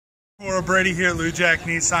Brady here at Lujack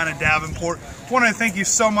Nissan in Davenport. Want to thank you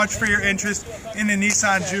so much for your interest in the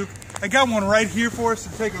Nissan Juke. I got one right here for us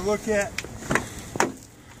to take a look at.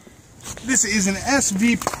 This is an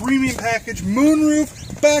SV premium package,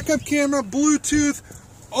 moonroof, backup camera, Bluetooth,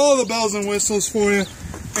 all the bells and whistles for you.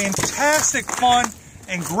 Fantastic fun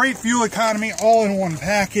and great fuel economy all in one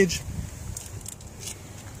package.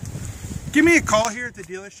 Give me a call here at the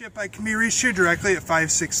dealership. I can be reached here directly at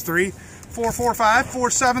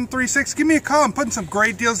 563-445-4736. Give me a call. I'm putting some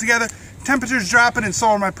great deals together. Temperatures dropping and so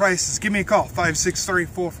are my prices. Give me a call,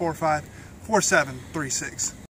 563-445-4736.